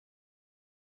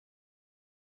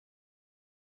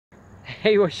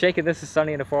Hey, we're shaking. This is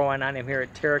Sunny in the 419. I'm here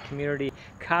at Terra Community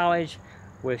College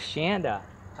with Chanda.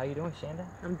 How you doing, Chanda?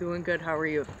 I'm doing good. How are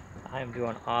you? I am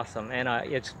doing awesome. And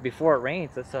it's before it rains.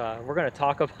 We're going to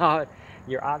talk about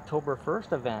your October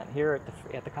 1st event here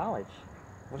at the college.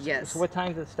 Yes. So what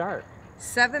time does it start?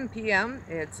 7 p.m.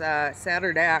 It's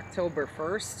Saturday, October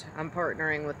 1st. I'm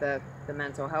partnering with the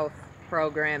mental health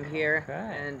program here,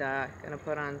 and going to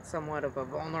put on somewhat of a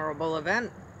vulnerable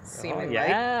event. Seemingly.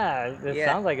 Yeah, it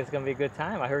sounds like it's going to be a good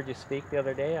time. I heard you speak the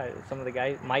other day. Some of the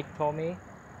guys, Mike told me,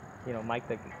 you know, Mike,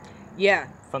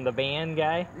 from the band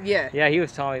guy. Yeah, he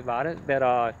was telling me about it.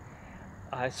 But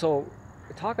so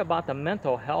talk about the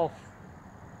mental health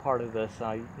part of this.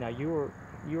 Now you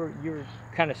were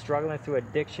kind of struggling through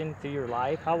addiction through your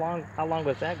life. How long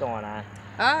was that going on?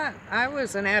 I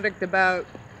was an addict about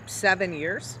 7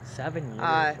 years. 7 years.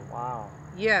 Wow.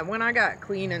 Yeah, when I got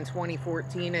clean in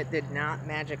 2014, it did not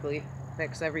magically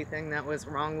fix everything that was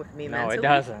wrong with me mentally. No, it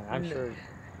doesn't. I'm sure.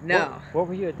 No. What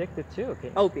were you addicted to?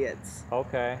 Opiates.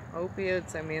 Okay.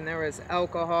 Opiates. I mean, there was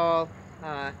alcohol,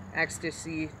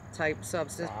 ecstasy type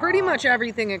substance, Wow. pretty much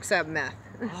everything except meth.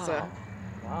 Wow. So,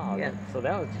 wow. Yeah. So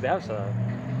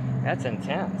that's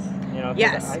intense. You know.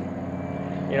 Yes.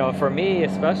 For me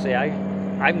especially,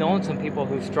 I've known some people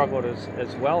who struggled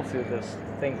as well through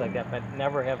things like that, but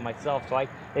never have myself. So it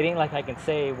ain't like I can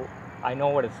say I know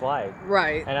what it's like.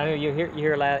 Right. And I know you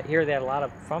hear that a lot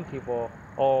from people.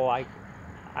 Oh, I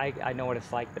know what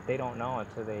it's like, but they don't know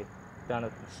until they've done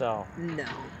it themselves. No,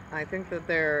 I think that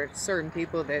there are certain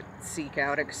people that seek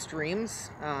out extremes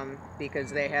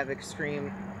because they have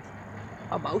extreme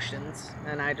emotions,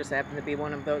 and I just happen to be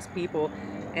one of those people.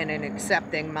 And in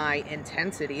accepting my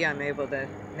intensity, I'm able to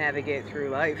navigate through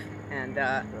life and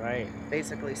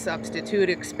basically substitute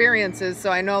experiences, so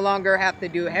I no longer have to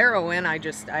do heroin.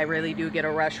 I really do get a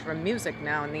rush from music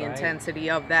now, and the intensity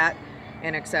of that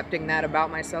and accepting that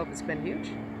about myself has been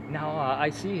huge. Now, I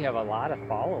see you have a lot of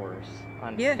followers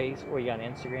on Facebook. Are you on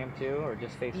Instagram too, or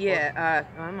just Facebook? Yeah,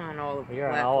 I'm on all of the You're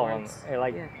platforms. on all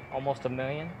of them, almost 1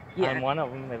 million on one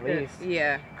of them at least.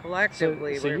 Yeah,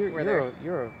 collectively, so we're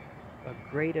you're a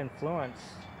great influence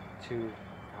to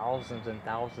thousands and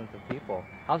thousands of people.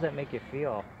 How does that make you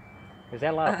feel? Is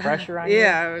that a lot of pressure on you?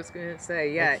 Yeah, I was going to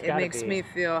say, it makes be. me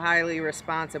feel highly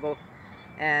responsible,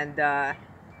 and I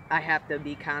have to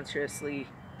be constantly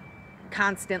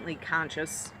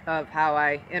conscious of how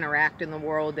I interact in the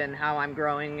world and how I'm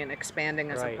growing and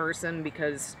expanding as a person,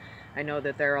 because I know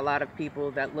that there are a lot of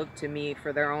people that look to me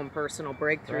for their own personal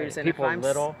breakthroughs. And people if I'm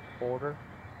little, older,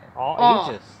 all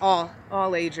ages.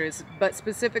 All ages, but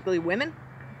specifically women.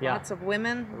 Yeah. Lots of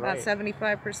women. About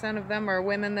 75% of them are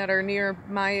women that are near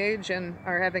my age and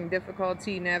are having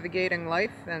difficulty navigating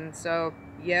life. And so,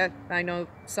 yeah, I know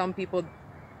some people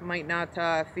might not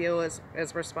feel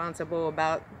as responsible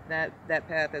about that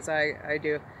path as I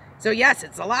do. So yes,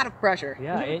 it's a lot of pressure.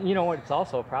 Yeah, and you know what? It's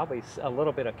also probably a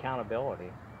little bit of accountability.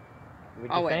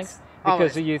 Would you think?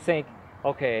 Because you think,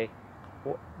 okay,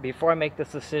 before I make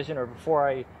this decision, or before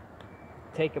I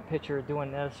take a picture of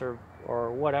doing this or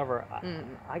whatever,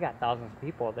 I got thousands of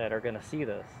people that are going to see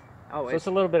this. So it's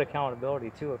a little bit of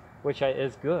accountability too, which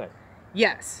is good.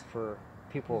 Yes. For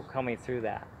people coming through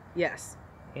that. Yes.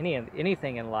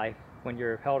 Anything in life, when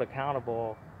you're held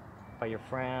accountable by your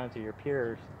friends or your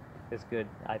peers, is good,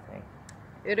 I think.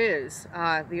 It is.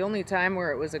 The only time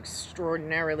where it was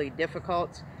extraordinarily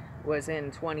difficult was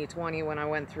in 2020 when I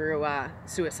went through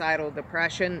suicidal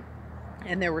depression,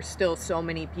 and there were still so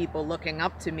many people looking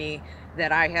up to me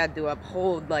that I had to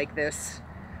uphold like this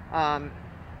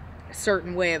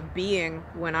certain way of being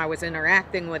when I was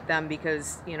interacting with them,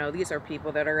 because these are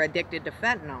people that are addicted to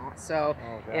fentanyl. So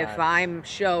if I'm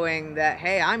showing that,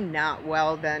 hey, I'm not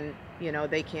well, then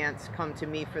they can't come to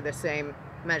me for the same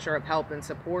measure of help and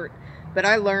support. But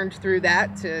I learned through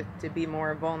that to be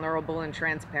more vulnerable and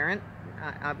transparent,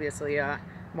 obviously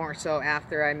more so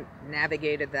after I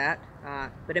navigated that,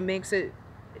 but it makes it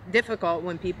difficult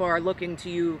when people are looking to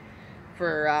you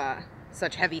for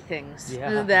such heavy things,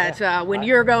 that when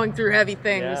you're going through heavy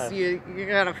things, you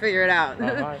gotta figure it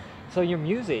out. So your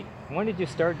music, when did you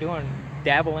start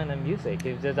dabbling in music?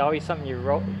 Is it always something you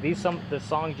wrote? The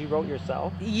songs you wrote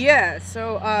yourself? Yeah,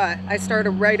 so I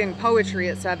started writing poetry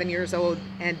at 7 years old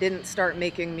and didn't start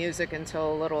making music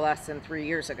until a little less than 3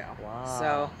 years ago. Wow.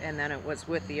 So, and then it was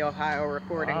with the Ohio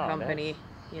Recording Company.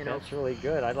 That's really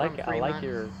good. I like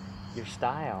your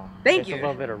style. Thank you. It's a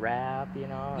little bit of rap,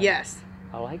 Yes.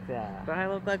 I like that. But I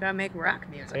look like I make rock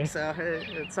music, so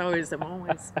I'm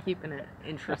always keeping it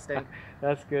interesting.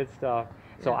 That's good stuff.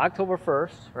 So October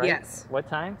 1st, right? Yes. What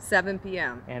time? 7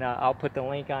 p.m. And I'll put the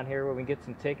link on here where we can get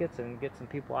some tickets and get some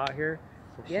people out here.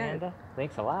 So Chanda,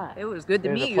 thanks a lot. It was good to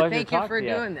meet you. Thank you for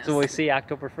doing this. So we'll see you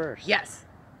October 1st. Yes.